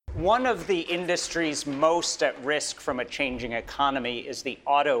One of the industries most at risk from a changing economy is the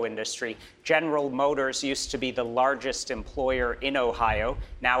auto industry. General Motors used to be the largest employer in Ohio.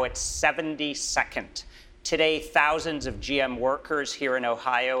 Now it's 72nd. Today, thousands of GM workers here in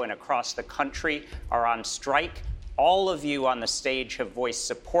Ohio and across the country are on strike. All of you on the stage have voiced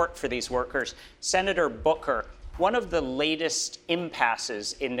support for these workers. Senator Booker, one of the latest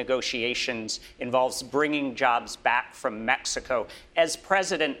impasses in negotiations involves bringing jobs back from Mexico. As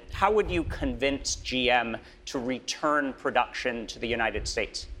president, how would you convince GM to return production to the United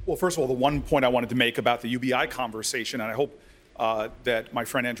States? Well, first of all, the one point I wanted to make about the UBI conversation, and I hope that my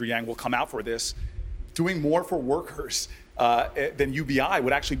friend Andrew Yang will come out for this, doing more for workers than UBI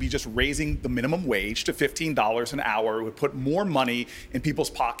would actually be just raising the minimum wage to $15 an hour. It would put more money in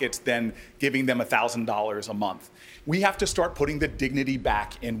people's pockets than giving them $1,000 a month. We have to start putting the dignity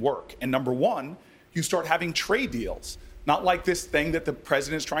back in work. And number one, you start having trade deals. Not like this thing that the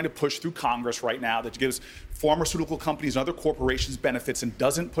president is trying to push through Congress right now that gives pharmaceutical companies and other corporations benefits and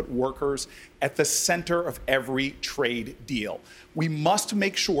doesn't put workers at the center of every trade deal. We must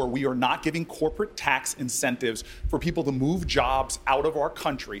make sure we are not giving corporate tax incentives for people to move jobs out of our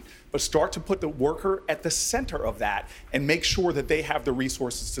country, but start to put the worker at the center of that and make sure that they have the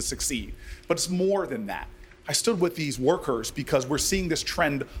resources to succeed. But it's more than that. I stood with these workers because we're seeing this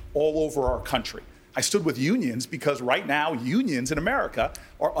trend all over our country. I stood with unions because right now unions in America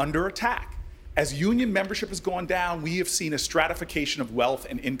are under attack. As union membership has gone down, we have seen a stratification of wealth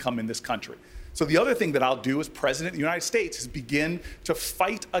and income in this country. So the other thing that I'll do as president of the United States is begin to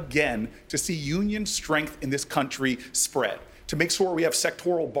fight again to see union strength in this country spread, to make sure we have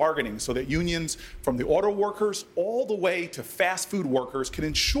sectoral bargaining so that unions from the auto workers all the way to fast food workers can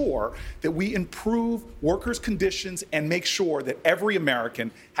ensure that we improve workers' conditions and make sure that every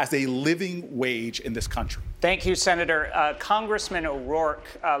American has a living wage in this country. Thank you, Senator. Congressman O'Rourke,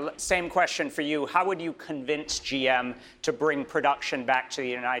 same question for you. How would you convince GM to bring production back to the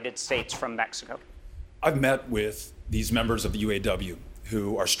United States from Mexico? I've met with these members of the UAW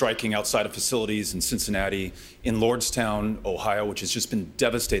who are striking outside of facilities in Cincinnati, in Lordstown, Ohio, which has just been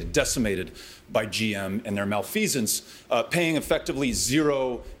devastated, decimated by GM and their malfeasance, paying effectively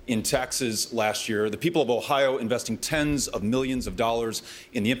zero in taxes last year. The people of Ohio investing tens of millions of dollars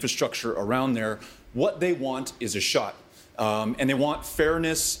in the infrastructure around there. What they want is a shot. And they want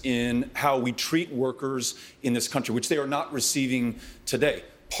fairness in how we treat workers in this country, which they are not receiving today.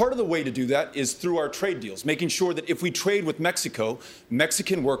 Part of the way to do that is through our trade deals, making sure that if we trade with Mexico,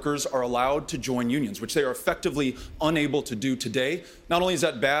 Mexican workers are allowed to join unions, which they are effectively unable to do today. Not only is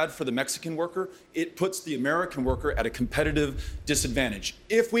that bad for the Mexican worker, it puts the American worker at a competitive disadvantage.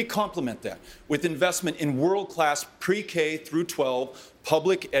 If we complement that with investment in world-class pre-K through 12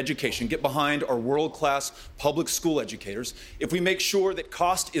 public education, get behind our world-class public school educators, if we make sure that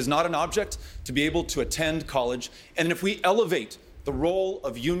cost is not an object to be able to attend college, and if we elevate the role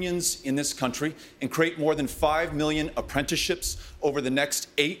of unions in this country and create more than 5 million apprenticeships over the next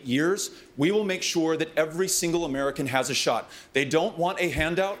 8 years, we will make sure that every single American has a shot. They don't want a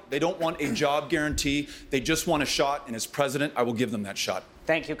handout. They don't want a job guarantee. They just want a shot. And as president, I will give them that shot.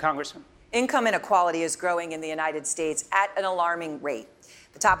 Thank you, Congressman. Income inequality is growing in the United States at an alarming rate.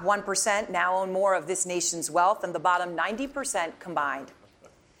 The top 1% now own more of this nation's wealth than the bottom 90% combined.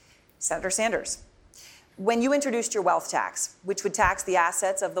 Senator Sanders. When you introduced your wealth tax, which would tax the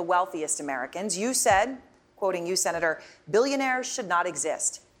assets of the wealthiest Americans, you said, quoting you, Senator, billionaires should not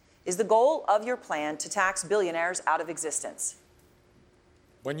exist. Is the goal of your plan to tax billionaires out of existence?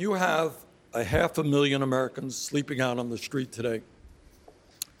 When you have 500,000 Americans sleeping out on the street today,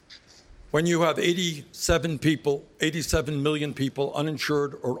 when you have 87 million people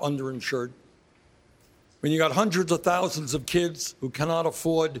uninsured or underinsured, when you got hundreds of thousands of kids who cannot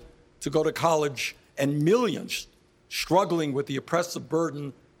afford to go to college, and millions struggling with the oppressive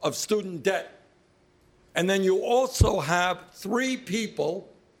burden of student debt. And then you also have 3 people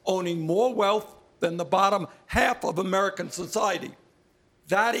owning more wealth than the bottom half of American society.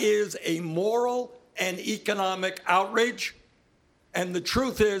 That is a moral and economic outrage. And the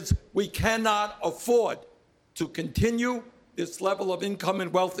truth is, we cannot afford to continue this level of income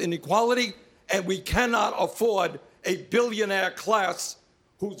and wealth inequality, and we cannot afford a billionaire class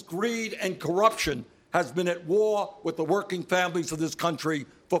whose greed and corruption has been at war with the working families of this country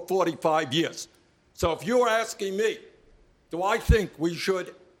for 45 years. So if you're asking me, do I think we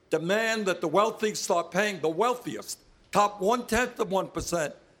should demand that the wealthy start paying, the wealthiest, top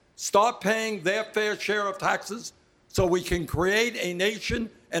 0.1%, start paying their fair share of taxes so we can create a nation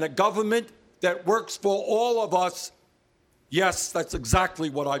and a government that works for all of us? Yes, that's exactly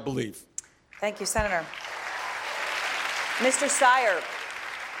what I believe. Thank you, Senator. Mr. Steyer,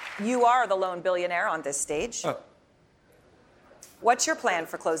 You are the lone billionaire on this stage. What's your plan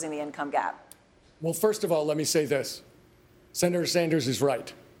for closing the income gap? Well, first of all, let me say this. Senator Sanders is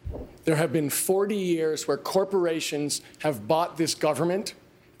right. There have been 40 years where corporations have bought this government,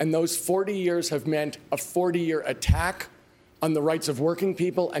 and those 40 years have meant a 40-year attack on the rights of working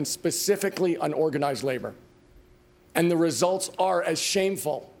people and specifically on organized labor. And the results are as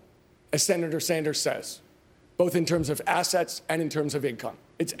shameful as Senator Sanders says, both in terms of assets and in terms of income.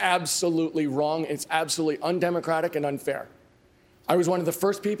 It's absolutely wrong. It's absolutely undemocratic and unfair. I was one of the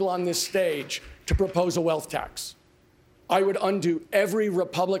first people on this stage to propose a wealth tax. I would undo every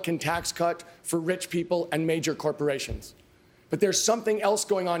Republican tax cut for rich people and major corporations. But there's something else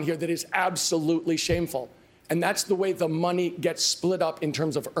going on here that is absolutely shameful, and that's the way the money gets split up in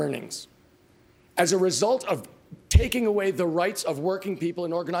terms of earnings. As a result of taking away the rights of working people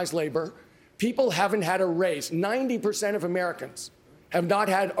in organized labor, people haven't had a raise. 90% of Americans have not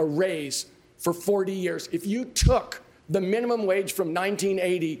had a raise for 40 years. If you took the minimum wage from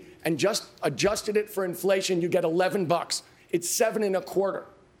 1980 and just adjusted it for inflation, you get $11. It's $7.25.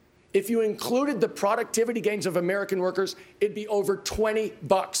 If you included the productivity gains of American workers, it'd be over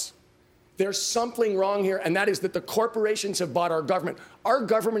 $20. There's something wrong here, and that is that the corporations have bought our government. Our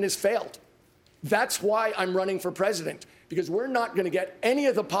government has failed. That's why I'm running for president, because we're not going to get any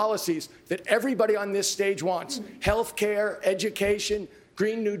of the policies that everybody on this stage wants. Health care, education,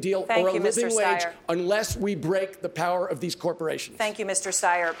 Green New Deal, or a living wage, unless we break the power of these corporations. Thank you, Mr.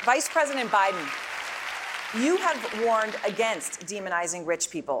 Steyer. Vice President Biden, you have warned against demonizing rich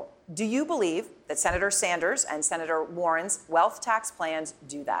people. Do you believe that Senator Sanders and Senator Warren's wealth tax plans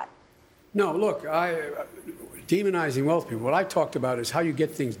do that? No, look, demonizing wealth people, what I talked about is how you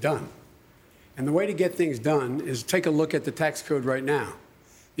get things done. And the way to get things done is take a look at the tax code right now.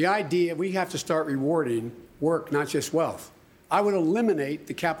 The idea, we have to start rewarding work, not just wealth. I would eliminate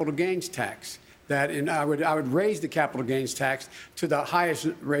the capital gains tax. I would raise the capital gains tax to the highest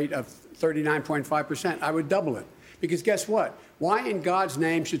rate of 39.5%. I would double it. Because guess what? Why in God's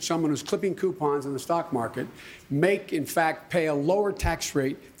name should someone who's clipping coupons in the stock market pay a lower tax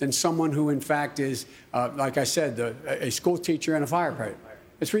rate than someone who, in fact, is, like I said, a school teacher and a firefighter?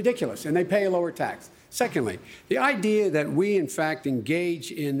 It's ridiculous, and they pay a lower tax. Secondly, the idea that we, in fact,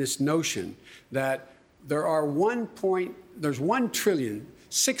 engage in this notion that there's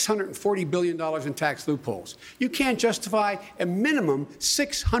 $1,640 billion in tax loopholes. You can't justify a minimum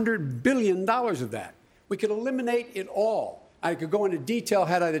 $600 billion of that. We could eliminate it all. I could go into detail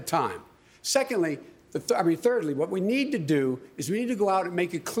had I the time. Secondly, thirdly, what we need to do is we need to go out and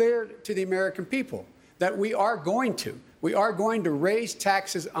make it clear to the American people that we are going to raise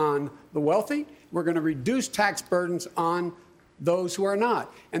taxes on the wealthy. We're going to reduce tax burdens on those who are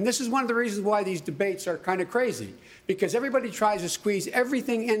not. And this is one of the reasons why these debates are kind of crazy, because everybody tries to squeeze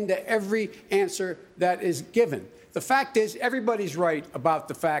everything into every answer that is given. The fact is, everybody's right about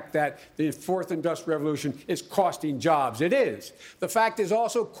the fact that the fourth industrial revolution is costing jobs. It is. The fact is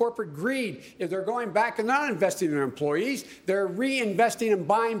also corporate greed. If they're going back and not investing in their employees, they're reinvesting and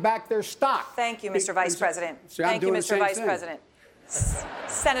buying back their stock. Thank you, Mr. Vice President. Thank you, Mr. Vice President.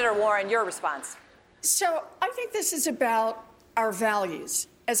 Senator Warren, your response. So I think this is about our values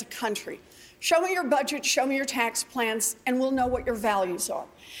as a country. Show me your budget, show me your tax plans, and we'll know what your values are.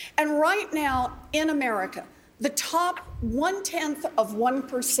 And right now in America, the top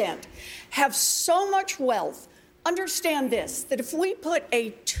 0.1% have so much wealth. Understand this, that if we put a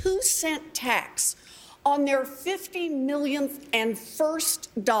 2-cent tax on their 50 millionth and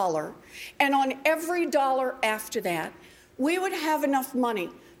first dollar, and on every dollar after that, we would have enough money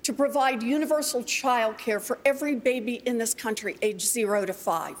to provide universal child care for every baby in this country aged 0 to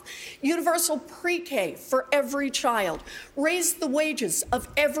 5, universal pre-K for every child, raise the wages of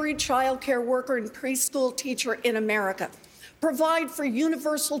every child care worker and preschool teacher in America, provide for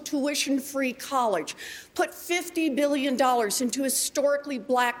universal tuition-free college, put $50 billion into historically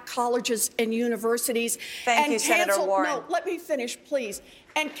black colleges and universities. Thank you, Senator Warren. No, let me finish, please.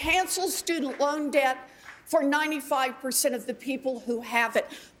 And cancel student loan debt for 95% of the people who have it.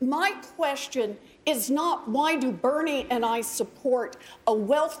 My question is not why do Bernie and I support a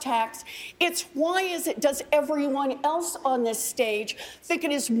wealth tax? It's does everyone else on this stage think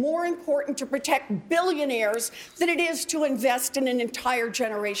it is more important to protect billionaires than it is to invest in an entire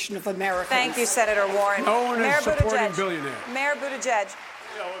generation of Americans? Thank you, Senator Warren. No one is supporting billionaires. Mayor Buttigieg,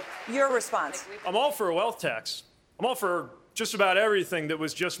 your response. I'm all for a wealth tax. I'm all for just about everything that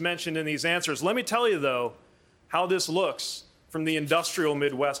was just mentioned in these answers. Let me tell you, though, how this looks from the industrial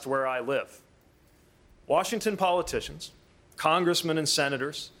Midwest where I live. Washington politicians, congressmen and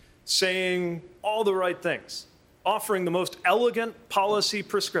senators saying all the right things, offering the most elegant policy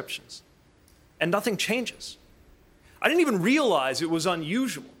prescriptions, and nothing changes. I didn't even realize it was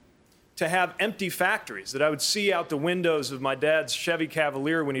unusual to have empty factories that I would see out the windows of my dad's Chevy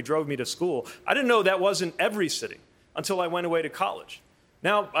Cavalier when he drove me to school. I didn't know that wasn't every city until I went away to college.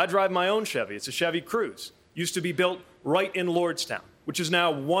 Now I drive my own Chevy. It's a Chevy Cruze. Used to be built right in Lordstown, which is now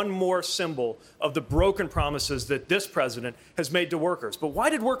one more symbol of the broken promises that this president has made to workers. But why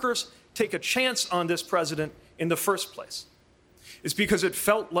did workers take a chance on this president in the first place? It's because it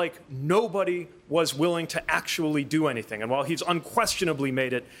felt like nobody was willing to actually do anything. And while he's unquestionably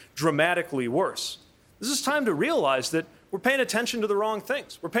made it dramatically worse, this is time to realize that we're paying attention to the wrong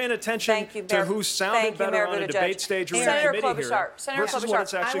things. We're paying attention to who sounded better on a debate stage or in a committee hearing versus what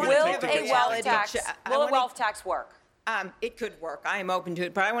it's actually going to take to get something done. Will a wealth tax work? It could work. I am open to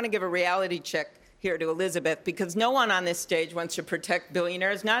it. But I want to give a reality check here to Elizabeth, because no one on this stage wants to protect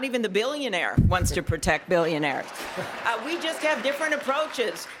billionaires. Not even the billionaire wants to protect billionaires. We just have different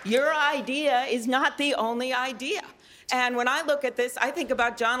approaches. Your idea is not the only idea. And when I look at this, I think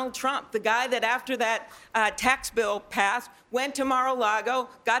about Donald Trump, the guy that after that tax bill passed, went to Mar-a-Lago,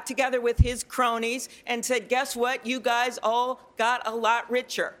 got together with his cronies, and said, guess what? You guys all got a lot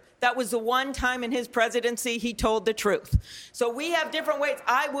richer. That was the one time in his presidency he told the truth. So we have different ways.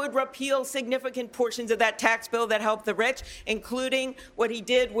 I would repeal significant portions of that tax bill that helped the rich, including what he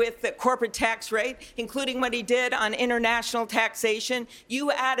did with the corporate tax rate, including what he did on international taxation.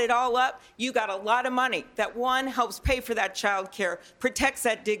 You add it all up, you got a lot of money that, one, helps pay for that child care, protects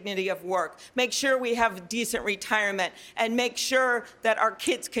that dignity of work, make sure we have decent retirement, and make sure that our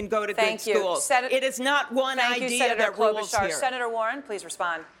kids can go to good schools. It is not one idea that rules here. Senator Warren, please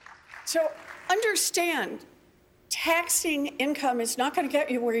respond. So understand, taxing income is not going to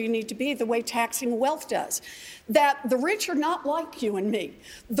get you where you need to be the way taxing wealth does. That the rich are not like you and me.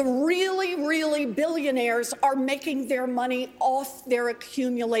 The really, really billionaires are making their money off their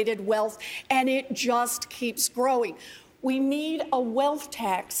accumulated wealth, and it just keeps growing. We need a wealth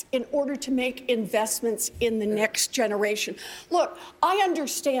tax in order to make investments in the next generation. Look, I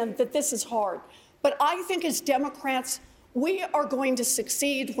understand that this is hard, but I think as Democrats, we are going to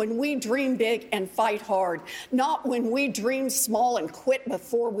succeed when we dream big and fight hard, not when we dream small and quit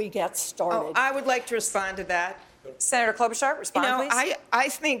before we get started. Oh, I would like to respond to that. Senator Klobuchar, respond, please. I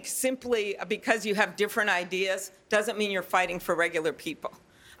think simply because you have different ideas doesn't mean you're fighting for regular people.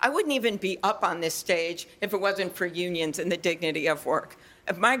 I wouldn't even be up on this stage if it wasn't for unions and the dignity of work.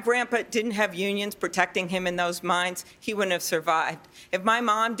 If my grandpa didn't have unions protecting him in those mines, he wouldn't have survived. If my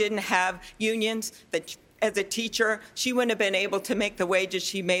mom didn't have unions that as a teacher, she wouldn't have been able to make the wages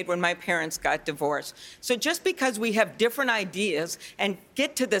she made when my parents got divorced. So just because we have different ideas and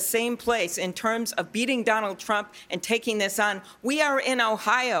get to the same place in terms of beating Donald Trump and taking this on, we are in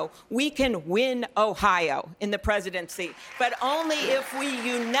Ohio. We can win Ohio in the presidency, but only if we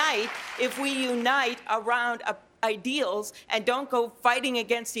unite around ideals and don't go fighting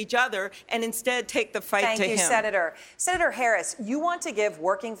against each other and instead take the fight to him. Thank you, Senator. Senator Harris, you want to give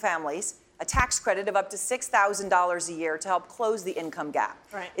working families a tax credit of up to $6,000 a year to help close the income gap.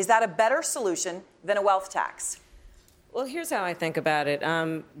 Right. Is that a better solution than a wealth tax? Well, here's how I think about it.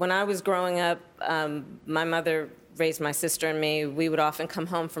 When I was growing up, my mother raised my sister and me. We would often come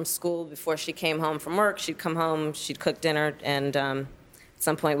home from school before she came home from work. She'd come home, she'd cook dinner, and at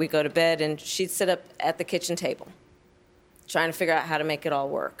some point we'd go to bed, and she'd sit up at the kitchen table trying to figure out how to make it all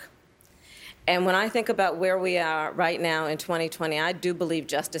work. And when I think about where we are right now in 2020, I do believe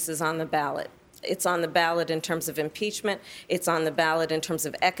justice is on the ballot. It's on the ballot in terms of impeachment. It's on the ballot in terms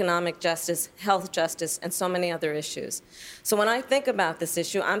of economic justice, health justice, and so many other issues. So when I think about this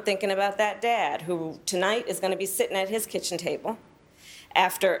issue, I'm thinking about that dad who tonight is going to be sitting at his kitchen table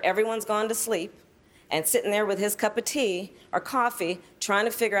after everyone's gone to sleep and sitting there with his cup of tea or coffee trying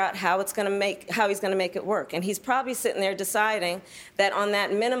to figure out how he's going to make it work. And he's probably sitting there deciding that on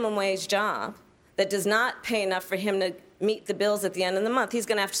that minimum wage job that does not pay enough for him to meet the bills at the end of the month, he's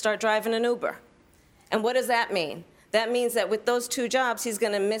going to have to start driving an Uber. And what does that mean? That means that with those two jobs, he's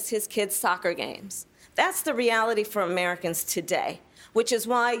going to miss his kids' soccer games. That's the reality for Americans today, which is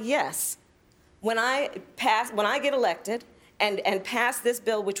why, yes, when I get elected and pass this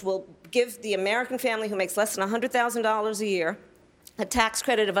bill, which will give the American family who makes less than $100,000 a year a tax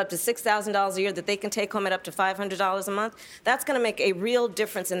credit of up to $6,000 a year that they can take home at up to $500 a month, that's going to make a real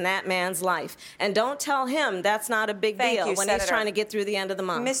difference in that man's life. And don't tell him that's not a big deal when Senator. He's trying to get through the end of the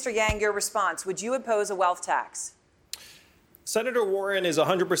month. Mr. Yang, your response. Would you oppose a wealth tax? Senator Warren is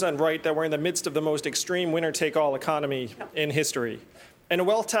 100% right that we're in the midst of the most extreme winner-take-all economy in history. And a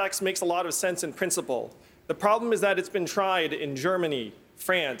wealth tax makes a lot of sense in principle. The problem is that it's been tried in Germany,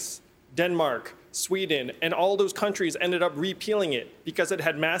 France, Denmark, Sweden, and all those countries ended up repealing it because it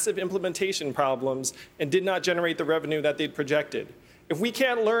had massive implementation problems and did not generate the revenue that they'd projected. If we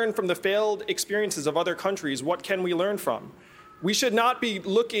can't learn from the failed experiences of other countries, what can we learn from? We should not be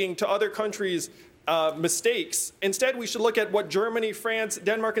looking to other countries' mistakes. Instead, we should look at what Germany, France,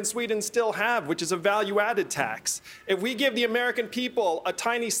 Denmark, and Sweden still have, which is a value-added tax. If we give the American people a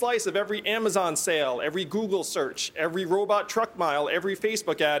tiny slice of every Amazon sale, every Google search, every robot truck mile, every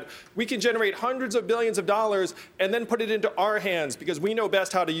Facebook ad, we can generate hundreds of billions of dollars and then put it into our hands because we know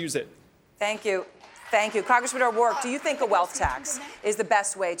best how to use it. Thank you. Thank you. Congressman O'Rourke, do you think a wealth tax is the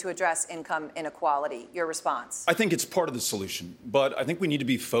best way to address income inequality? Your response? I think it's part of the solution, but I think we need to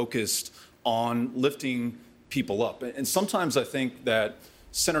be focused on lifting people up. And sometimes I think that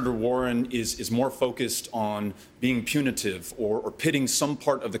Senator Warren is more focused on being punitive or pitting some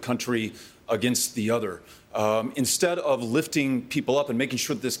part of the country against the other, instead of lifting people up and making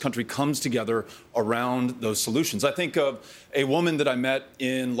sure that this country comes together around those solutions. I think of a woman that I met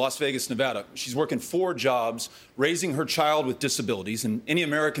in Las Vegas, Nevada. She's working 4 jobs, raising her child with disabilities, and any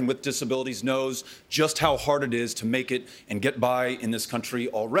American with disabilities knows just how hard it is to make it and get by in this country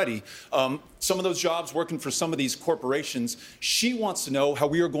already. Some of those jobs working for some of these corporations, she wants to know how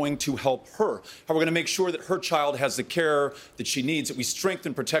we are going to help her, how we're going to make sure that her child has the care that she needs, that we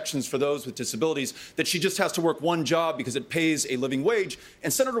strengthen protections for those with disabilities, that she just has to work 1 job because it pays a living wage.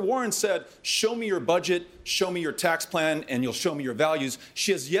 And Senator Warren said, show me your budget, show me your tax plan, and you'll show me your values.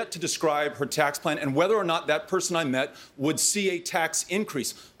 She has yet to describe her tax plan and whether or not that person I met would see a tax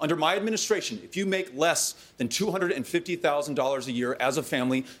increase. Under my administration, if you make less than $250,000 a year as a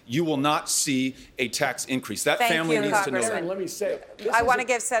family, you will not see a tax increase. That family needs to know that. Let me say, I want to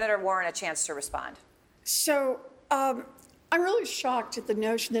give Senator Warren a chance to respond. So I'm really shocked at the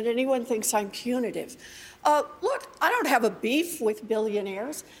notion that anyone thinks I'm punitive. Look, I don't have a beef with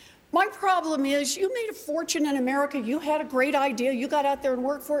billionaires. My problem is you made a fortune in America. You had a great idea. You got out there and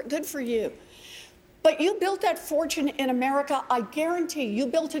worked for it. Good for you. But you built that fortune in America. I guarantee you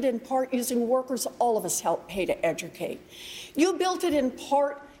built it in part using workers all of us help pay to educate. You built it in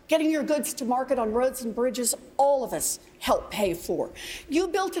part getting your goods to market on roads and bridges all of us help pay for. You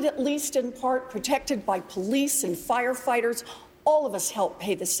built it at least in part protected by police and firefighters. All of us help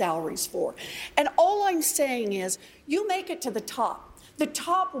pay the salaries for. And all I'm saying is you make it to the top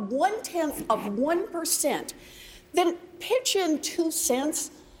 0.1%, then pitch in 2 cents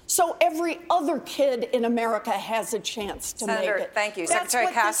so every other kid in America has a chance to Senator, make it. Thank you. That's Secretary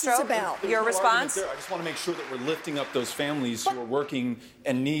what Castro, this is about. your response? I just want to make sure that we're lifting up those families who are working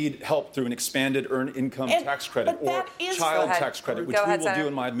and need help through an expanded earned income tax credit or child tax credit, which we will do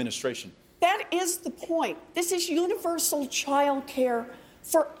in my administration. That is the point. This is universal child care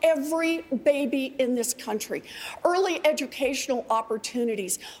for every baby in this country. Early educational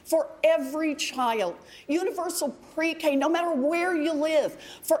opportunities for every child. Universal pre-K, no matter where you live,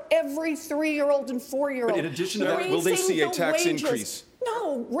 for every 3-year-old and 4-year-old. But in addition to that, will they see a tax increase?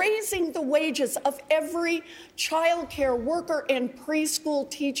 No, raising the wages of every child care worker and preschool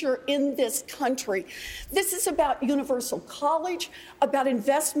teacher in this country. This is about universal college, about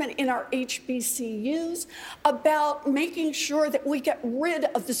investment in our HBCUs, about making sure that we get rid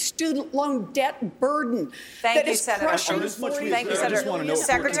of the student loan debt burden. Thank you, Senator. Thank you, Senator.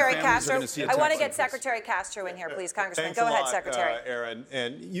 Secretary Castro. I want to get Secretary Castro in here, please. Congressman, go ahead, Secretary. Aaron.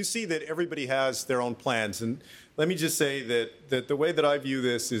 And you see that everybody has their own plans. And let me just say that the way that I view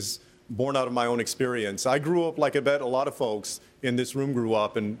this is born out of my own experience. I grew up like I bet a lot of folks in this room grew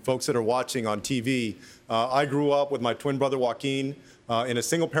up, and folks that are watching on TV. I grew up with my twin brother Joaquin in a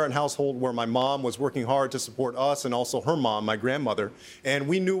single-parent household where my mom was working hard to support us and also her mom, my grandmother. And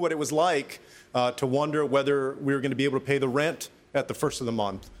we knew what it was like to wonder whether we were going to be able to pay the rent at the first of the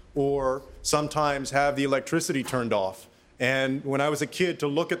month or sometimes have the electricity turned off. And when I was a kid, to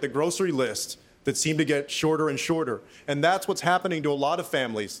look at the grocery list that seem to get shorter and shorter. And that's what's happening to a lot of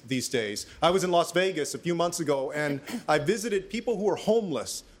families these days. I was in Las Vegas a few months ago, and I visited people who are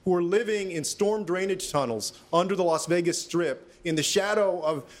homeless, who are living in storm drainage tunnels under the Las Vegas Strip, in the shadow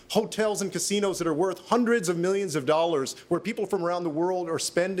of hotels and casinos that are worth hundreds of millions of dollars, where people from around the world are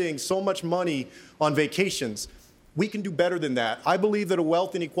spending so much money on vacations. We can do better than that. I believe that a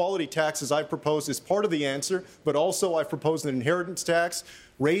wealth inequality tax, as I've proposed, is part of the answer, but also I've proposed an inheritance tax,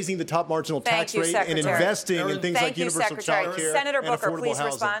 raising the top marginal tax rate and investing in things like universal child care Senator and Booker, affordable please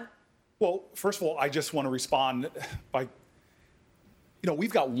housing. respond. Well, first of all, I just want to respond by,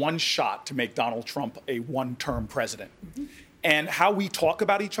 we've got one shot to make Donald Trump a one-term president. And how we talk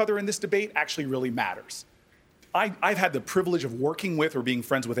about each other in this debate actually really matters. I've had the privilege of working with or being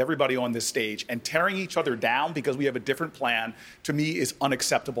friends with everybody on this stage, and tearing each other down because we have a different plan, to me, is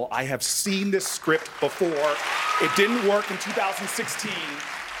unacceptable. I have seen this script before. It didn't work in 2016,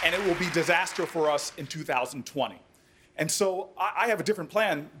 and it will be disaster for us in 2020. And so I have a different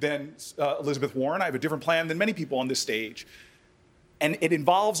plan than Elizabeth Warren. I have a different plan than many people on this stage. And it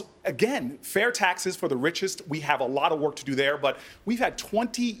involves, again, fair taxes for the richest. We have a lot of work to do there, but we've had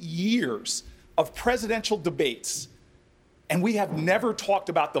 20 years of presidential debates, and we have never talked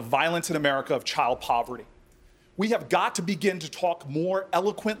about the violence in America of child poverty. We have got to begin to talk more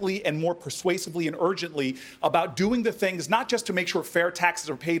eloquently and more persuasively and urgently about doing the things, not just to make sure fair taxes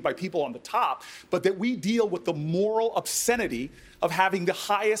are paid by people on the top, but that we deal with the moral obscenity of having the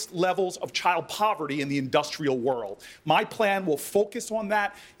highest levels of child poverty in the industrial world. My plan will focus on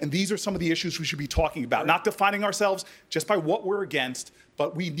that, and these are some of the issues we should be talking about, not defining ourselves just by what we're against,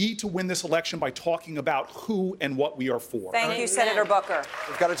 but we need to win this election by talking about who and what we are for. Thank you, Senator Booker.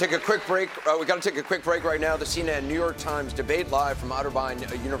 We've got to take a quick break. We've got to take a quick break right now. The CNN New York Times debate live from Otterbein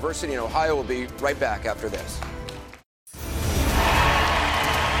University in Ohio. Will be right back after this.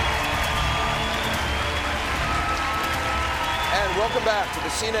 And welcome back to the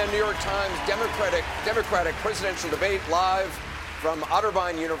CNN New York Times Democratic presidential debate live from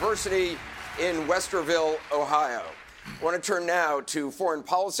Otterbein University in Westerville, Ohio. I want to turn now to foreign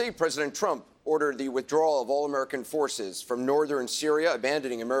policy. President Trump ordered the withdrawal of all American forces from northern Syria,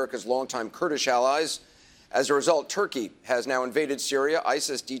 abandoning America's longtime Kurdish allies. As a result, Turkey has now invaded Syria.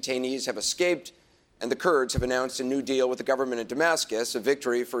 ISIS detainees have escaped, and the Kurds have announced a new deal with the government in Damascus, a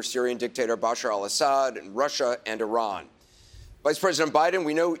victory for Syrian dictator Bashar al-Assad and Russia and Iran. Vice President Biden,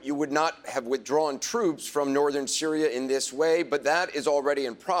 we know you would not have withdrawn troops from northern Syria in this way, but that is already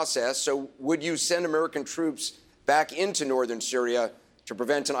in process. So would you send American troops back into northern Syria to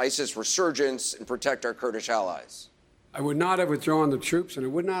prevent an ISIS resurgence and protect our Kurdish allies? I would not have withdrawn the troops, and I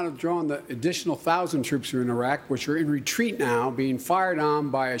would not have drawn the additional 1,000 troops who are in Iraq, which are in retreat now, being fired on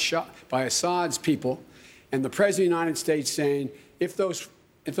by Assad's people, and the President of the United States saying, if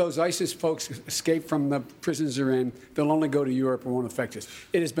those ISIS folks escape from the prisons they're in, they'll only go to Europe and won't affect us.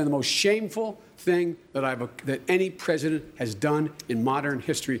 It has been the most shameful thing that any president has done in modern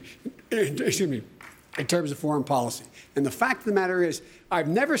history. Excuse me. In terms of foreign policy. And the fact of the matter is, I've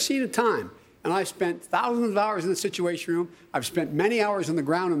never seen a time, and I've spent thousands of hours in the Situation Room, I've spent many hours on the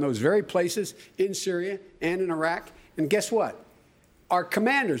ground in those very places in Syria and in Iraq, and guess what? Our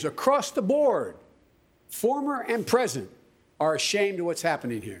commanders across the board, former and present, are ashamed of what's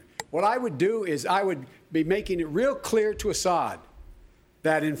happening here. What I would do is I would be making it real clear to Assad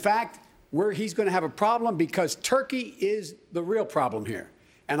that, in fact, he's going to have a problem because Turkey is the real problem here.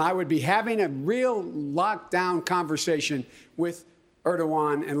 And I would be having a real lockdown conversation with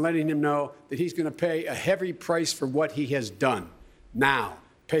Erdogan and letting him know that he's going to pay a heavy price for what he has done. Now,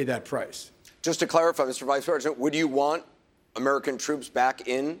 pay that price. Just to clarify, Mr. Vice President, would you want American troops back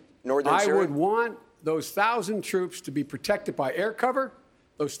in northern Syria? I would want those 1,000 troops to be protected by air cover,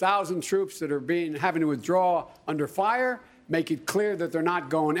 those 1,000 troops that are having to withdraw under fire, make it clear that they're not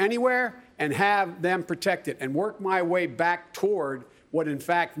going anywhere, and have them protected, and work my way back toward what in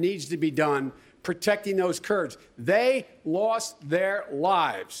fact needs to be done, protecting those Kurds. They lost their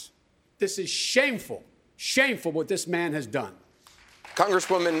lives. This is shameful, shameful what this man has done.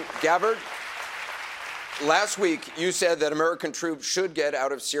 Congresswoman Gabbard, last week you said that American troops should get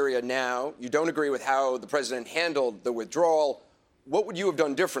out of Syria now. You don't agree with how the president handled the withdrawal. What would you have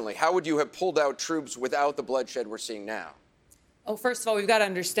done differently? How would you have pulled out troops without the bloodshed we're seeing now? Oh, first of all, we've got to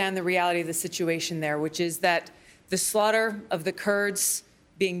understand the reality of the situation there, which is that the slaughter of the Kurds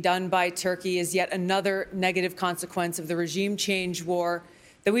being done by Turkey is yet another negative consequence of the regime change war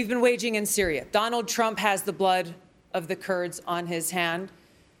that we've been waging in Syria. Donald Trump has the blood of the Kurds on his hand,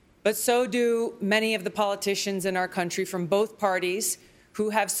 but so do many of the politicians in our country from both parties who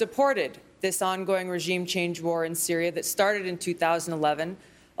have supported this ongoing regime change war in Syria that started in 2011,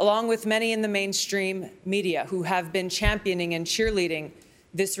 along with many in the mainstream media who have been championing and cheerleading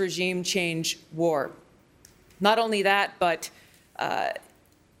this regime change war. Not only that, but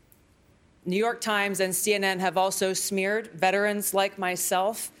New York Times and CNN have also smeared veterans like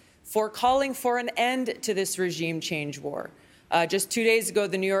myself for calling for an end to this regime change war. Just 2 days ago,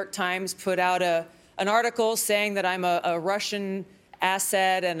 the New York Times put out an article saying that I'm a Russian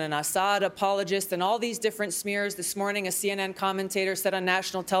asset and an Assad apologist and all these different smears. This morning, a CNN commentator said on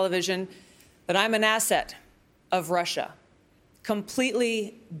national television that I'm an asset of Russia.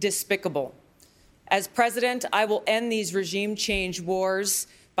 Completely despicable. As president, I will end these regime change wars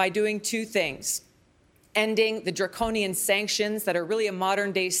by doing two things. ending the draconian sanctions that are really a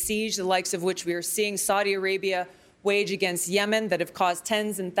modern-day siege, the likes of which we are seeing Saudi Arabia wage against Yemen, that have caused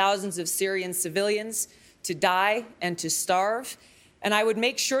tens and thousands of Syrian civilians to die and to starve. And I would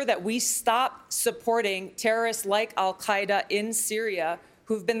make sure that we stop supporting terrorists like al-Qaeda in Syria,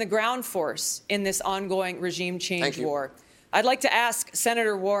 who've been the ground force in this ongoing regime change war. I'd like to ask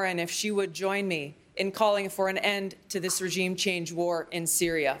Senator Warren if she would join me in calling for an end to this regime change war in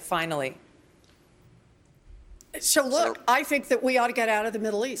Syria, finally. So look, I think that we ought to get out of the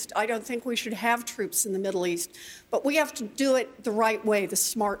Middle East. I don't think we should have troops in the Middle East, but we have to do it the right way, the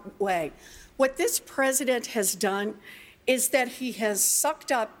smart way. What this president has done is that he has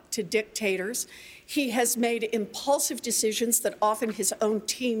sucked up to dictators. He has made impulsive decisions that often his own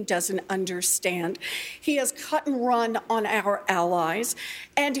team doesn't understand. He has cut and run on our allies,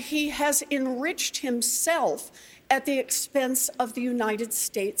 and he has enriched himself at the expense of the United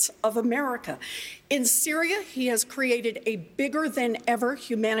States of America. In Syria, he has created a bigger than ever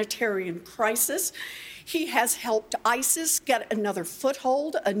humanitarian crisis. He has helped ISIS get another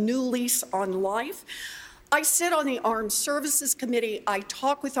foothold, a new lease on life. I sit on the Armed Services Committee. I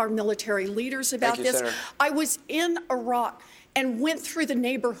talk with our military leaders about this. Senator. I was in Iraq and went through the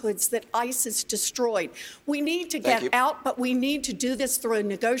neighborhoods that ISIS destroyed. We need to get out, but we need to do this through a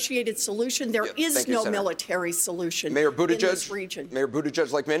negotiated solution. There is no military solution Mayor Buttigieg, in this region. Mayor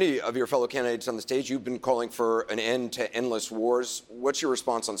Buttigieg, like many of your fellow candidates on the stage, you've been calling for an end to endless wars. What's your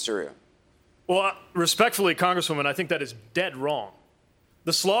response on Syria? Well, respectfully, Congresswoman, I think that is dead wrong.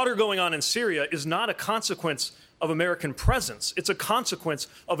 The slaughter going on in Syria is not a consequence of American presence. It's a consequence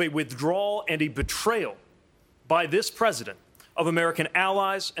of a withdrawal and a betrayal by this president of American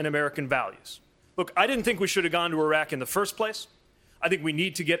allies and American values. Look, I didn't think we should have gone to Iraq in the first place. I think we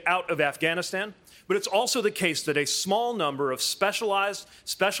need to get out of Afghanistan. But it's also the case that a small number of specialized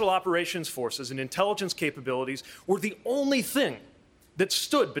special operations forces and intelligence capabilities were the only thing that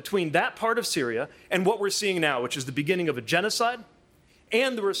stood between that part of Syria and what we're seeing now, which is the beginning of a genocide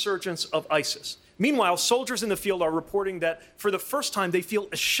and the resurgence of ISIS. Meanwhile, soldiers in the field are reporting that for the first time they feel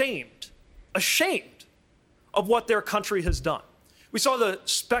ashamed of what their country has done. We saw the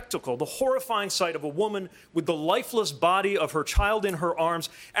spectacle, the horrifying sight of a woman with the lifeless body of her child in her arms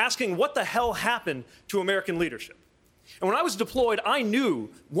asking what the hell happened to American leadership. And when I was deployed, I knew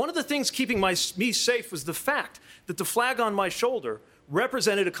one of the things keeping me safe was the fact that the flag on my shoulder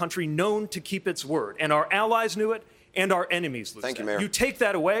represented a country known to keep its word. And our allies knew it, and our enemies lose. Thank you, Mayor. You take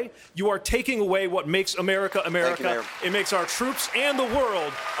that away, you are taking away what makes America America. Thank you, Mayor. It makes our troops and the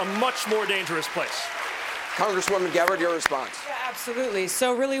world a much more dangerous place. Congresswoman Gabbard, your response. Yeah, absolutely.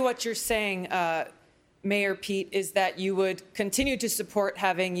 So really what you're saying, Mayor Pete, is that you would continue to support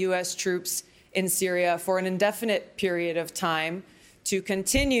having U.S. troops in Syria for an indefinite period of time to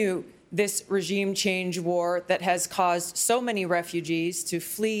continue this regime change war that has caused so many refugees to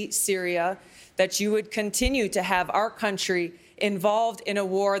flee Syria, that you would continue to have our country involved in a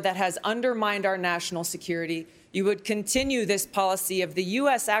war that has undermined our national security. You would continue this policy of the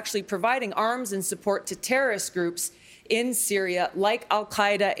U.S. actually providing arms and support to terrorist groups in Syria, like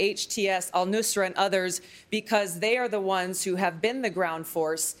al-Qaeda, HTS, al-Nusra, and others, because they are the ones who have been the ground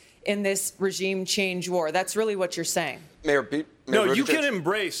force in this regime change war. That's really what you're saying. Mayor Pete? No, you can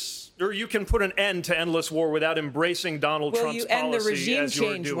embrace, or you can put an end to endless war without embracing Donald Trump's policy. Will you end the regime as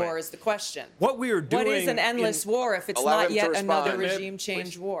you're change doing. war is the question. What we are doing. What is an endless war if it's Allow not him yet to another respond. regime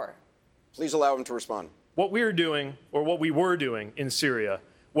change war? Please allow him to respond. What we are doing, or what we were doing in Syria,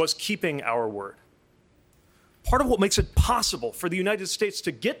 was keeping our word. Part of what makes it possible for the United States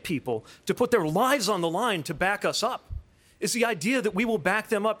to get people to put their lives on the line to back us up is the idea that we will back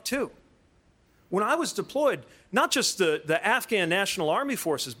them up too. When I was deployed, not just the Afghan National Army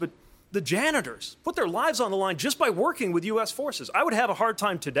forces, but the janitors put their lives on the line just by working with U.S. forces. I would have a hard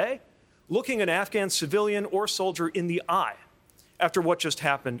time today looking an Afghan civilian or soldier in the eye after what just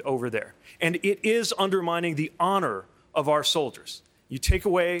happened over there. And it is undermining the honor of our soldiers. You take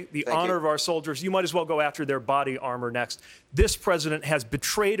away the honor of our soldiers, you might as well go after their body armor next. This president has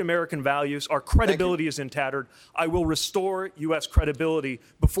betrayed American values. Our credibility is tattered. I will restore U.S. credibility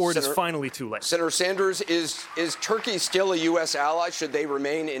before it is finally too late. Senator Sanders, is Turkey still a U.S. ally? Should they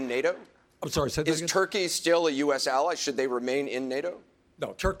remain in NATO? I'm sorry, say that Is again? Turkey still a U.S. ally? Should they remain in NATO?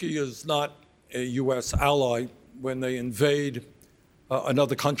 No, Turkey is not a U.S. ally when they invade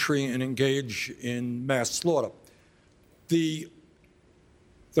another country and engage in mass slaughter.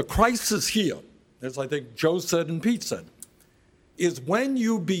 The crisis here, as I think Joe said and Pete said, is when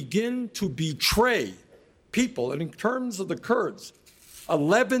you begin to betray people. And in terms of the Kurds,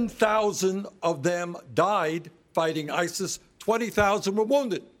 11,000 of them died fighting ISIS, 20,000 were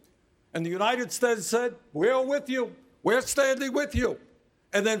wounded. And the United States said, we're with you. We're standing with you.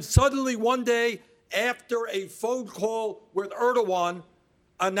 And then suddenly one day, after a phone call with Erdogan,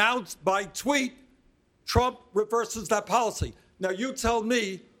 announced by tweet, Trump reverses that policy. Now you tell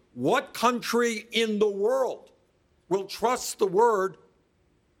me, what country in the world will trust the word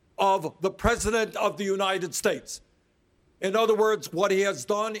of the President of the United States? In other words, what he has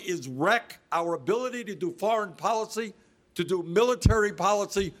done is wreck our ability to do foreign policy, to do military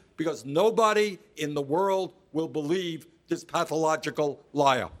policy, because nobody in the world will believe this pathological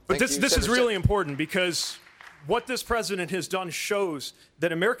liar. But this is really important, because what this president has done shows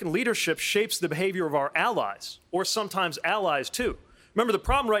that American leadership shapes the behavior of our allies, or sometimes allies too. Remember, the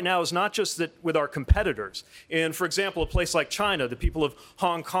problem right now is not just that with our competitors. In, for example, a place like China, the people of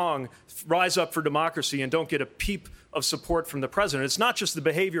Hong Kong rise up for democracy and don't get a peep of support from the president. It's not just the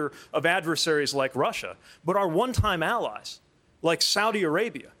behavior of adversaries like Russia, but our one-time allies, like Saudi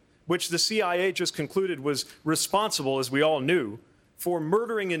Arabia, which the CIA just concluded was responsible, as we all knew, for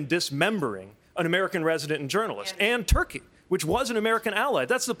murdering and dismembering an American resident and journalist, and Turkey, which was an American ally.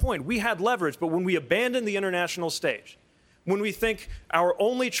 That's the point. We had leverage, but when we abandon the international stage, when we think our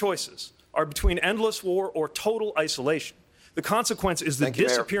only choices are between endless war or total isolation, the consequence is the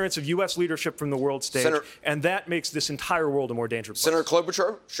disappearance of U.S. leadership from the world stage, and that makes this entire world a more dangerous place. Senator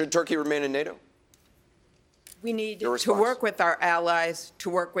Klobuchar, should Turkey remain in NATO? We need to work with our allies,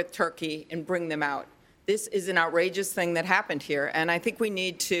 to work with Turkey, and bring them out. This is an outrageous thing that happened here, and I think we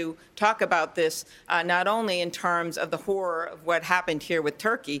need to talk about this not only in terms of the horror of what happened here with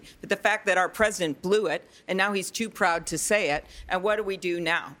Turkey, but the fact that our president blew it, and now he's too proud to say it. And what do we do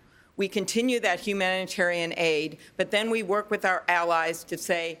now? We continue that humanitarian aid, but then we work with our allies to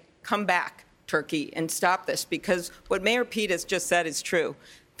say, come back, Turkey, and stop this, because what Mayor Pete has just said is true.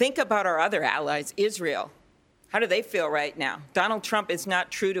 Think about our other allies, Israel. How do they feel right now? Donald Trump is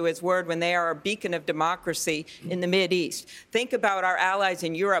not true to his word when they are a beacon of democracy in the Mideast. Think about our allies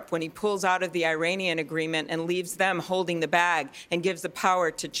in Europe when he pulls out of the Iranian agreement and leaves them holding the bag and gives the power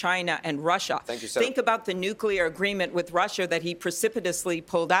to China and Russia. Thank you, Senator. Think about the nuclear agreement with Russia that he precipitously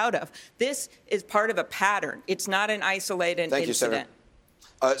pulled out of. This is part of a pattern. It's not an isolated Thank incident. You, Senator.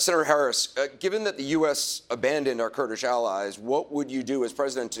 Senator Harris, given that the U.S. abandoned our Kurdish allies, what would you do as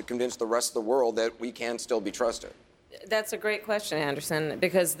president to convince the rest of the world that we can still be trusted? That's a great question, Anderson,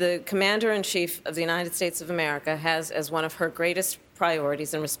 because the Commander-in-Chief of the United States of America has as one of her greatest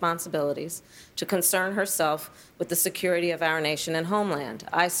priorities and responsibilities to concern herself with the security of our nation and homeland.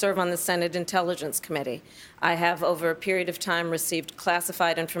 I serve on the Senate Intelligence Committee. I have, over a period of time, received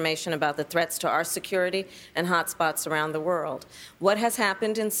classified information about the threats to our security and hotspots around the world. What has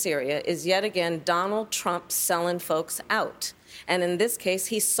happened in Syria is yet again Donald Trump selling folks out. And in this case,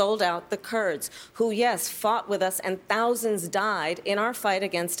 he sold out the Kurds, who, yes, fought with us, and thousands died in our fight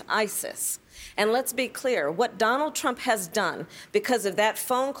against ISIS. And let's be clear, what Donald Trump has done because of that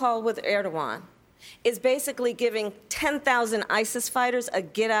phone call with Erdogan is basically giving 10,000 ISIS fighters a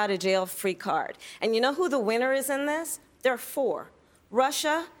get-out-of-jail-free card. And you know who the winner is in this? There are four: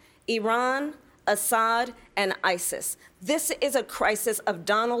 Russia, Iran, Assad, and ISIS. This is a crisis of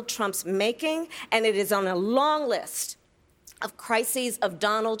Donald Trump's making, and it is on a long list of crises of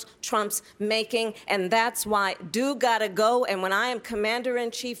Donald Trump's making, and that's why do gotta go, and when I am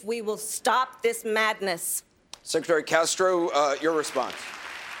Commander-in-Chief, we will stop this madness. Secretary Castro, your response.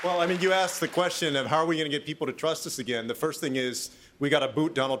 Well, I mean, you asked the question of how are we going to get people to trust us again. The first thing is we got to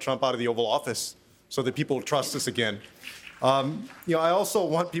boot Donald Trump out of the Oval Office so that people will trust us again. I also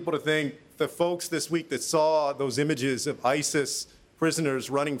want people to think the folks this week that saw those images of ISIS prisoners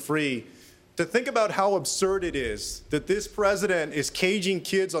running free, to think about how absurd it is that this president is caging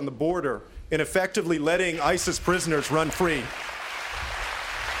kids on the border and effectively letting ISIS prisoners run free.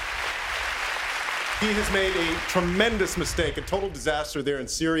 He has made a tremendous mistake, a total disaster there in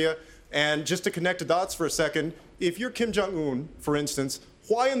Syria. And just to connect the dots for a second, if you're Kim Jong-un, for instance,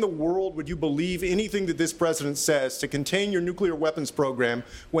 why in the world would you believe anything that this president says to contain your nuclear weapons program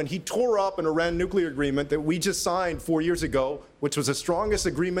when he tore up an Iran nuclear agreement that we just signed 4 years ago, which was the strongest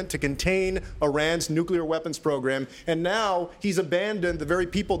agreement to contain Iran's nuclear weapons program, and now he's abandoned the very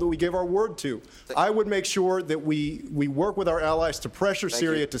people that we gave our word to? I would make sure that we work with our allies to pressure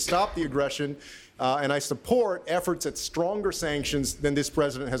Syria to stop the aggression, and I support efforts at stronger sanctions than this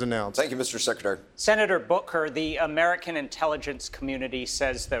president has announced. Thank you, Mr. Secretary. Senator Booker, the American intelligence community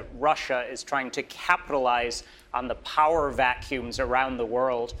says that Russia is trying to capitalize on the power vacuums around the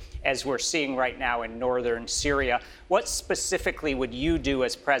world, as we're seeing right now in northern Syria. What specifically would you do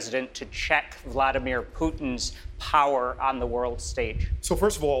as president to check Vladimir Putin's power on the world stage? So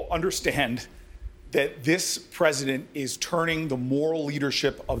first of all, understand that this president is turning the moral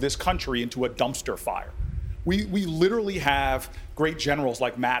leadership of this country into a dumpster fire. We literally have great generals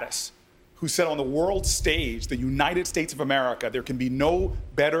like Mattis, who said on the world stage, the United States of America, there can be no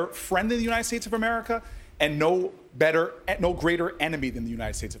better friend than the United States of America and no greater enemy than the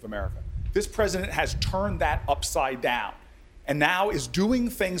United States of America. This president has turned that upside down and now is doing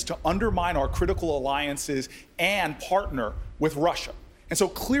things to undermine our critical alliances and partner with Russia. And so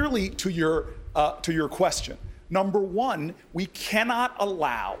clearly to your question, number one, we cannot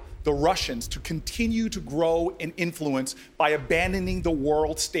allow the Russians to continue to grow in influence by abandoning the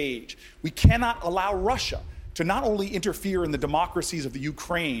world stage. We cannot allow Russia to not only interfere in the democracies of the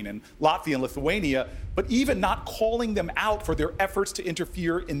Ukraine and Latvia and Lithuania, but even not calling them out for their efforts to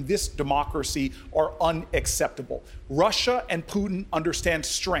interfere in this democracy are unacceptable. Russia and Putin understand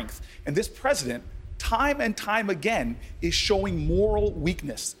strength, and this president, time and time again, is showing moral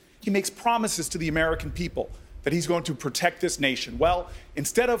weakness. He makes promises to the American people that he's going to protect this nation. Well,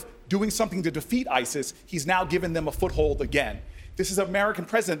 instead of doing something to defeat ISIS, he's now given them a foothold again. This is an American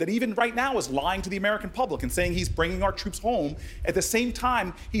president that even right now is lying to the American public and saying he's bringing our troops home. At the same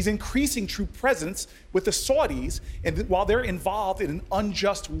time, he's increasing troop presence with the Saudis, and while they're involved in an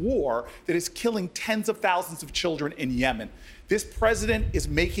unjust war that is killing tens of thousands of children in Yemen. This president is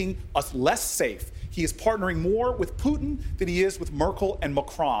making us less safe. He is partnering more with Putin than he is with Merkel and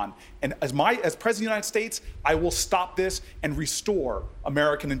Macron. And as President of the United States, I will stop this and restore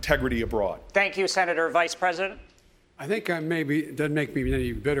American integrity abroad. Thank you, Senator. Vice President? I think I maybe, doesn't make me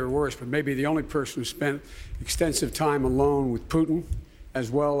any better or worse, but maybe the only person who spent extensive time alone with Putin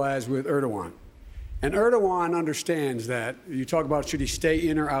as well as with Erdogan. And Erdogan understands that, you talk about should he stay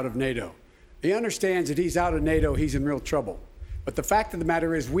in or out of NATO. He understands that he's out of NATO, he's in real trouble. But the fact of the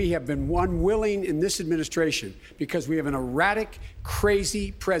matter is we have been unwilling in this administration because we have an erratic,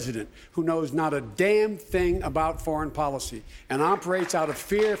 crazy president who knows not a damn thing about foreign policy and operates out of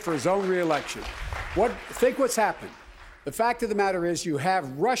fear for his own reelection. Think what's happened. The fact of the matter is you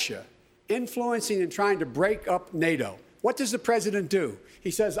have Russia influencing and trying to break up NATO. What does the president do? He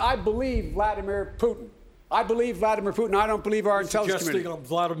says, I believe Vladimir Putin. I believe Vladimir Putin. I don't believe our intelligence community. Suggesting I'm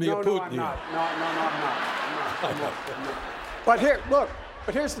Vladimir Putin. No, I'm not. I'm not.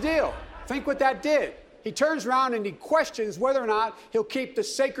 But here's the deal. Think what that did. He turns around and he questions whether or not he'll keep the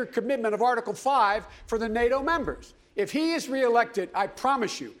sacred commitment of Article 5 for the NATO members. If he is reelected, I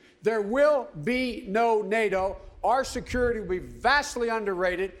promise you, there will be no NATO. Our security will be vastly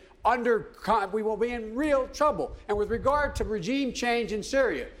underrated. We will be in real trouble. And with regard to regime change in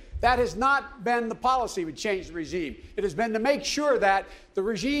Syria, that has not been the policy to change the regime. It has been to make sure that the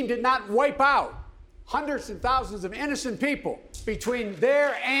regime did not wipe out hundreds and thousands of innocent people between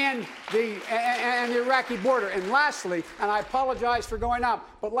there and the Iraqi border. And lastly, and I apologize for going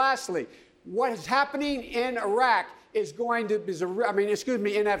out, but lastly, what is happening in Iraq is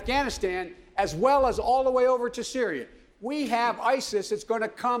in Afghanistan, as well as all the way over to Syria. We have ISIS that's going to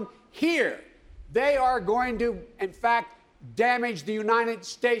come here. They are going to, in fact, damage the United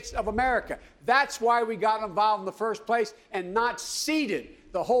States of America. That's why we got involved in the first place and not ceded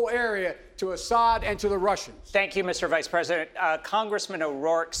the whole area to Assad and to the Russians. Thank you, Mr. Vice President. Congressman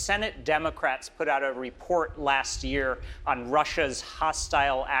O'Rourke, Senate Democrats put out a report last year on Russia's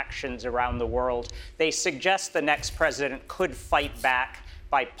hostile actions around the world. They suggest the next president could fight back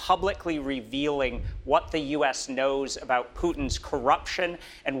by publicly revealing what the U.S. knows about Putin's corruption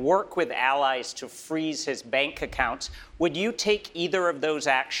and work with allies to freeze his bank accounts. Would you take either of those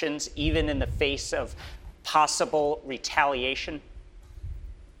actions, even in the face of possible retaliation?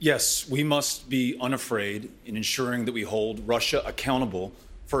 Yes, we must be unafraid in ensuring that we hold Russia accountable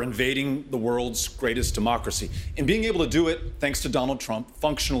for invading the world's greatest democracy. And being able to do it, thanks to Donald Trump,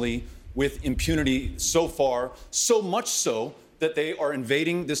 functionally with impunity so far, so much so that they are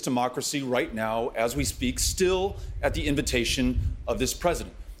invading this democracy right now as we speak, still at the invitation of this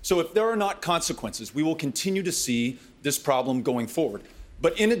president. So if there are not consequences, we will continue to see this problem going forward.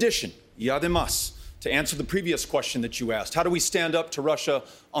 But in addition, y además, to answer the previous question that you asked, how do we stand up to Russia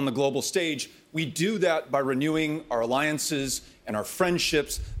on the global stage? We do that by renewing our alliances and our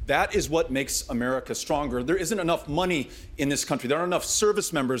friendships. That is what makes America stronger. There isn't enough money in this country. There aren't enough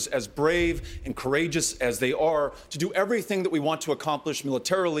service members as brave and courageous as they are to do everything that we want to accomplish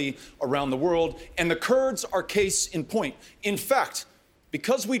militarily around the world. And the Kurds are case in point. In fact,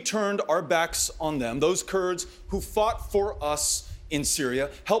 because we turned our backs on them, those Kurds who fought for us in Syria,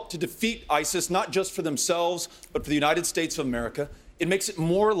 helped to defeat ISIS, not just for themselves, but for the United States of America, it makes it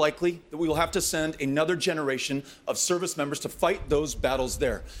more likely that we will have to send another generation of service members to fight those battles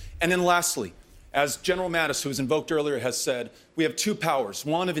there. And then lastly, As General Mattis, who was invoked earlier, has said, we have two powers,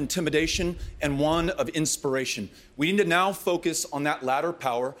 one of intimidation and one of inspiration. We need to now focus on that latter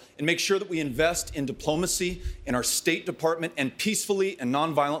power and make sure that we invest in diplomacy in our State Department and peacefully and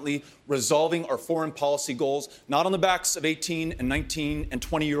nonviolently resolving our foreign policy goals, not on the backs of 18 and 19 and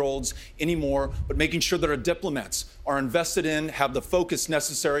 20-year-olds anymore, but making sure that our diplomats are invested in, have the focus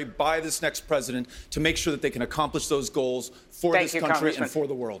necessary by this next president to make sure that they can accomplish those goals for this country and for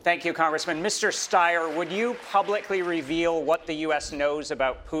the world. Thank you, Congressman. Mr. Steyer, would you publicly reveal what the U.S. knows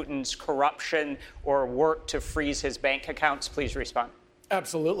about Putin's corruption or work to freeze his bank accounts? Please respond.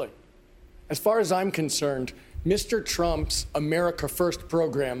 Absolutely. As far as I'm concerned, Mr. Trump's America First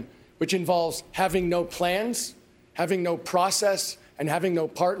program, which involves having no plans, having no process, and having no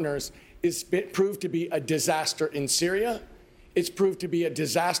partners, is proved to be a disaster in Syria. It's proved to be a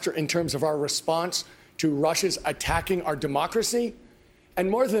disaster in terms of our response to Russia's attacking our democracy. And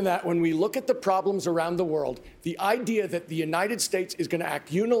more than that, when we look at the problems around the world, the idea that the United States is going to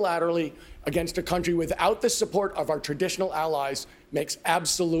act unilaterally against a country without the support of our traditional allies makes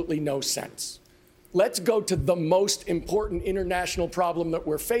absolutely no sense. Let's go to the most important international problem that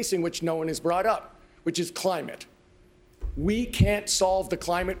we're facing, which no one has brought up, which is climate. We can't solve the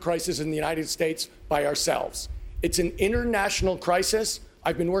climate crisis in the United States by ourselves. It's an international crisis.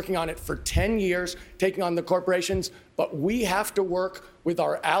 I've been working on it for 10 years, taking on the corporations, but we have to work with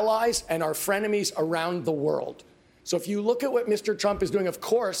our allies and our frenemies around the world. So if you look at what Mr. Trump is doing, of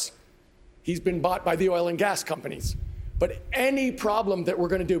course, he's been bought by the oil and gas companies. But any problem that we're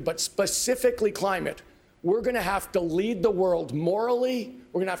going to do, but specifically climate, we're going to have to lead the world morally.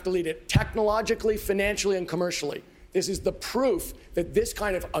 We're going to have to lead it technologically, financially, and commercially. This is the proof that this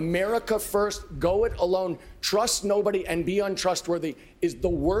kind of America first, go it alone, trust nobody and be untrustworthy is the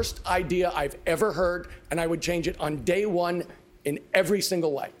worst idea I've ever heard, and I would change it on day one in every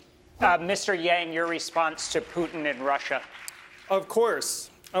single way. Mr. Yang, your response to Putin and Russia. Of course.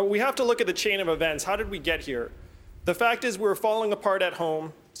 We have to look at the chain of events. How did we get here? The fact is we're falling apart at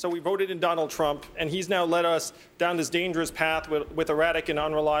home, so we voted in Donald Trump, and he's now led us down this dangerous path with erratic and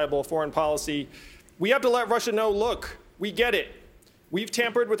unreliable foreign policy. We have to let Russia know, look, we get it. We've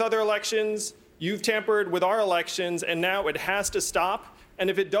tampered with other elections. You've tampered with our elections, and now it has to stop. And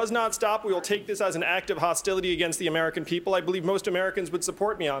if it does not stop, we will take this as an act of hostility against the American people. I believe most Americans would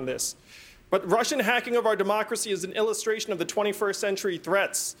support me on this. But Russian hacking of our democracy is an illustration of the 21st century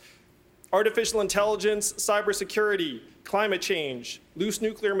threats. Artificial intelligence, cybersecurity, climate change, loose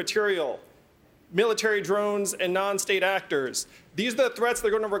nuclear material, military drones, and non-state actors. These are the threats that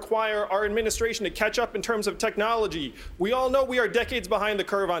are going to require our administration to catch up in terms of technology. We all know we are decades behind the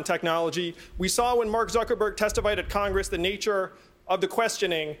curve on technology. We saw when Mark Zuckerberg testified at Congress the nature of the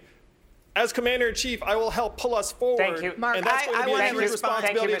questioning. As Commander-in-Chief, I will help pull us forward. Thank you. And that's going to be the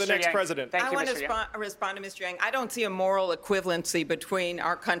responsibility of the next president. I want to respond to Mr. Yang. I don't see a moral equivalency between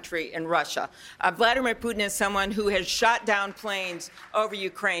our country and Russia. Vladimir Putin is someone who has shot down planes over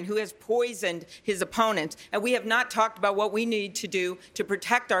Ukraine, who has poisoned his opponents. And we have not talked about what we need to do to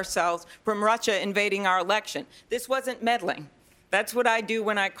protect ourselves from Russia invading our election. This wasn't meddling. That's what I do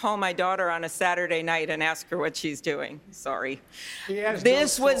when I call my daughter on a Saturday night and ask her what she's doing. Sorry.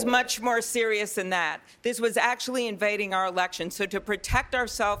 This was much more serious than that. This was actually invading our election. So to protect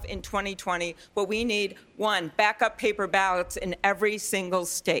ourselves in 2020, what we need, one, backup paper ballots in every single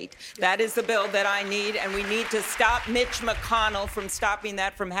state. That is the bill that I need, and we need to stop Mitch McConnell from stopping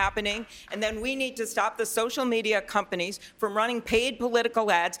that from happening. And then we need to stop the social media companies from running paid political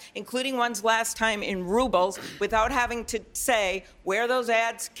ads, including ones last time in rubles, without having to say where those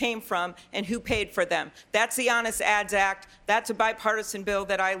ads came from and who paid for them. That's the Honest Ads Act. That's a bipartisan bill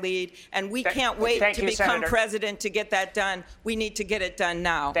that I lead, and we can't wait to become president to get that done. We need to get it done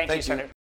now. Thank you, Senator.